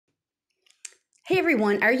Hey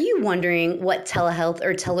everyone, are you wondering what telehealth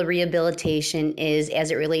or telerehabilitation is as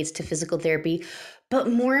it relates to physical therapy? But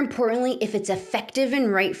more importantly, if it's effective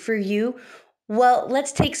and right for you? Well,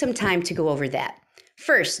 let's take some time to go over that.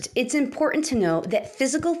 First, it's important to know that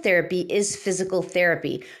physical therapy is physical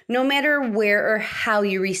therapy, no matter where or how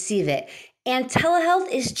you receive it. And telehealth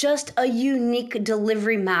is just a unique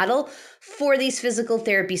delivery model for these physical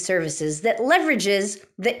therapy services that leverages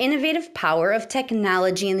the innovative power of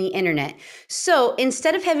technology and the internet. So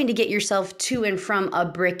instead of having to get yourself to and from a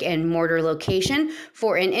brick and mortar location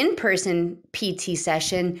for an in person PT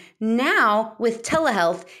session, now with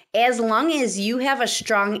telehealth, as long as you have a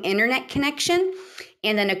strong internet connection,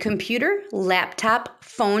 and then a computer, laptop,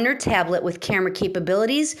 phone, or tablet with camera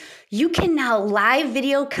capabilities, you can now live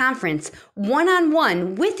video conference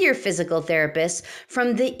one-on-one with your physical therapist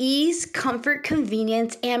from the ease, comfort,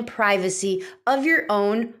 convenience, and privacy of your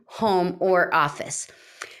own home or office.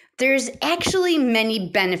 There's actually many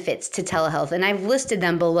benefits to telehealth, and I've listed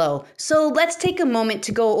them below. So let's take a moment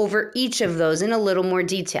to go over each of those in a little more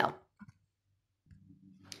detail.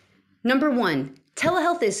 Number one,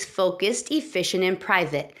 telehealth is focused, efficient, and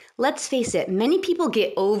private. Let's face it, many people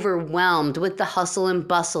get overwhelmed with the hustle and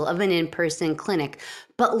bustle of an in person clinic.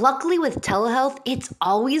 But luckily, with telehealth, it's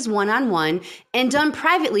always one on one and done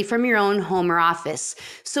privately from your own home or office.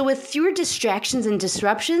 So, with fewer distractions and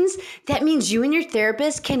disruptions, that means you and your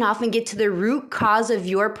therapist can often get to the root cause of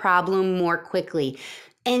your problem more quickly.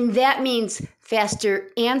 And that means faster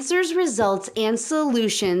answers, results, and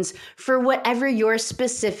solutions for whatever your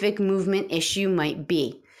specific movement issue might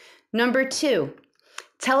be. Number two,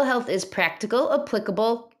 telehealth is practical,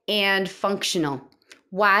 applicable, and functional.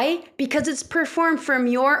 Why? Because it's performed from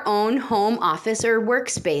your own home office or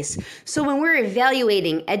workspace. So when we're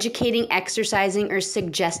evaluating, educating, exercising, or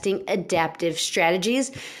suggesting adaptive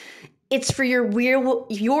strategies, it's for your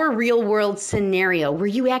real world scenario where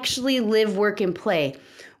you actually live, work, and play.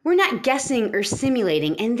 We're not guessing or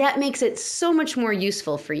simulating, and that makes it so much more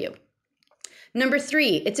useful for you. Number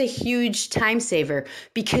three, it's a huge time saver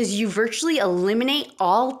because you virtually eliminate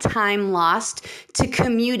all time lost to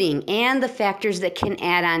commuting and the factors that can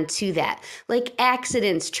add on to that, like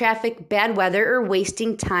accidents, traffic, bad weather, or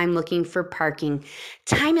wasting time looking for parking.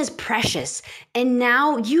 Time is precious, and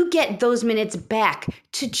now you get those minutes back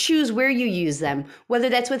to choose where you use them, whether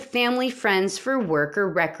that's with family, friends, for work,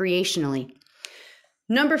 or recreationally.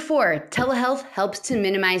 Number four, telehealth helps to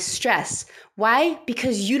minimize stress. Why?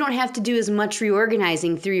 Because you don't have to do as much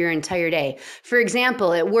reorganizing through your entire day. For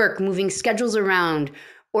example, at work, moving schedules around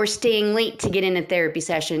or staying late to get in a therapy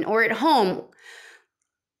session, or at home,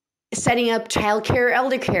 setting up childcare or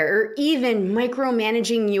elder care, or even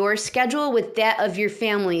micromanaging your schedule with that of your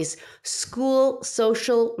family's school,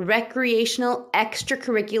 social, recreational,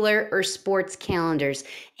 extracurricular, or sports calendars.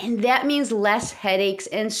 And that means less headaches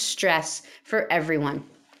and stress for everyone.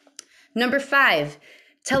 Number five,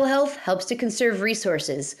 telehealth helps to conserve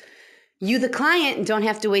resources. You, the client, don't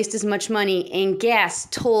have to waste as much money in gas,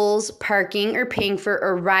 tolls, parking, or paying for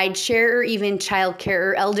a ride share or even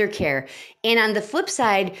childcare or elder care. And on the flip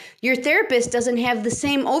side, your therapist doesn't have the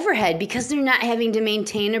same overhead because they're not having to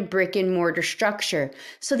maintain a brick and mortar structure.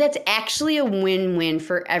 So that's actually a win-win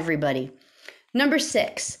for everybody. Number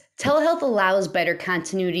six, telehealth allows better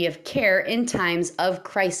continuity of care in times of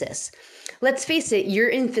crisis. Let's face it, you're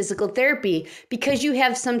in physical therapy because you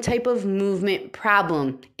have some type of movement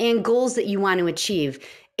problem and goals that you want to achieve.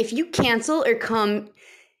 If you cancel or come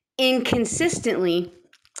inconsistently,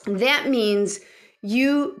 that means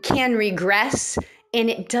you can regress and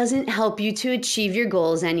it doesn't help you to achieve your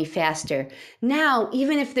goals any faster. Now,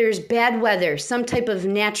 even if there's bad weather, some type of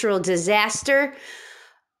natural disaster,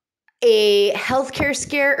 a healthcare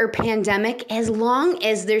scare or pandemic, as long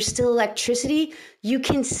as there's still electricity, you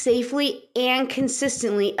can safely and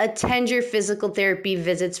consistently attend your physical therapy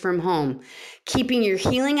visits from home, keeping your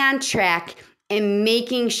healing on track and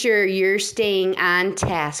making sure you're staying on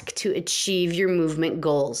task to achieve your movement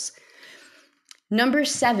goals. Number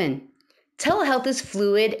seven, telehealth is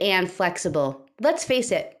fluid and flexible. Let's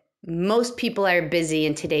face it, most people are busy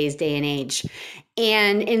in today's day and age.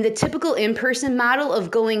 And in the typical in-person model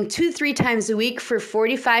of going 2-3 times a week for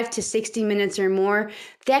 45 to 60 minutes or more,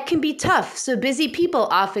 that can be tough. So busy people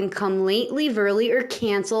often come late, leave early, or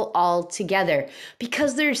cancel altogether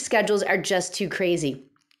because their schedules are just too crazy.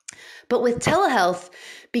 But with telehealth,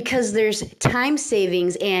 because there's time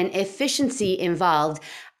savings and efficiency involved,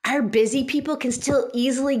 our busy people can still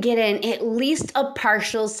easily get in at least a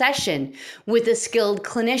partial session with a skilled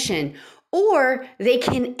clinician, or they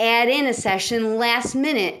can add in a session last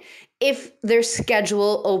minute if their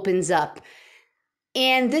schedule opens up.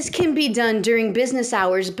 And this can be done during business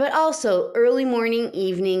hours, but also early morning,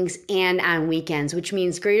 evenings, and on weekends, which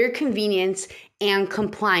means greater convenience and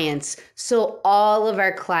compliance. So all of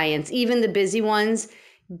our clients, even the busy ones,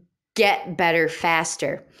 get better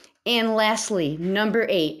faster. And lastly, number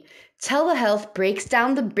 8, telehealth breaks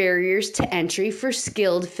down the barriers to entry for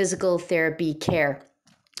skilled physical therapy care.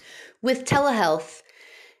 With telehealth,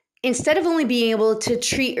 instead of only being able to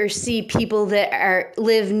treat or see people that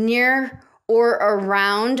live near or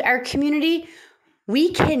around our community,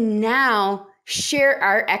 we can now share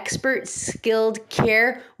our expert skilled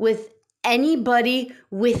care with anybody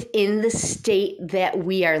within the state that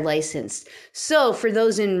we are licensed. So for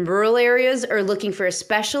those in rural areas or looking for a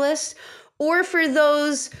specialist, or for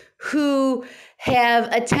those who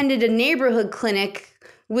have attended a neighborhood clinic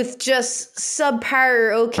with just subpar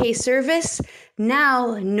or okay service,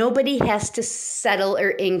 now nobody has to settle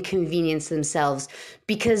or inconvenience themselves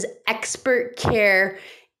because expert care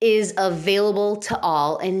is available to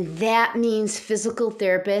all. And that means physical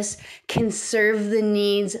therapists can serve the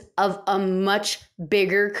needs of a much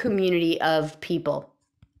bigger community of people.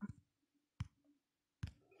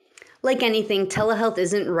 Like anything, telehealth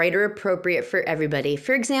isn't right or appropriate for everybody.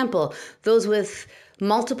 For example, those with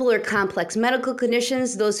multiple or complex medical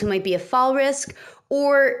conditions, those who might be a fall risk,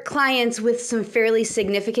 or clients with some fairly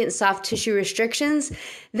significant soft tissue restrictions,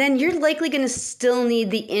 then you're likely going to still need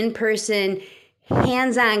the in-person,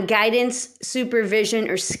 hands-on guidance, supervision,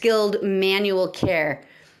 or skilled manual care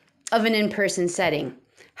of an in-person setting.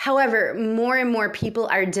 However, more and more people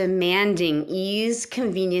are demanding ease,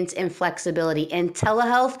 convenience, and flexibility, and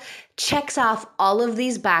telehealth checks off all of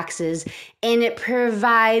these boxes, and it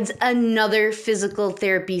provides another physical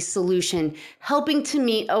therapy solution, helping to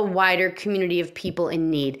meet a wider community of people in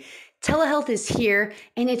need. Telehealth is here,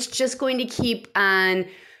 and it's just going to keep on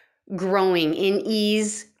growing in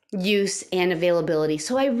ease, use, and availability.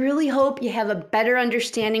 So I really hope you have a better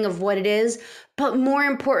understanding of what it is, but more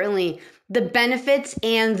importantly, the benefits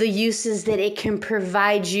and the uses that it can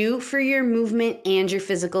provide you for your movement and your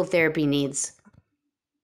physical therapy needs.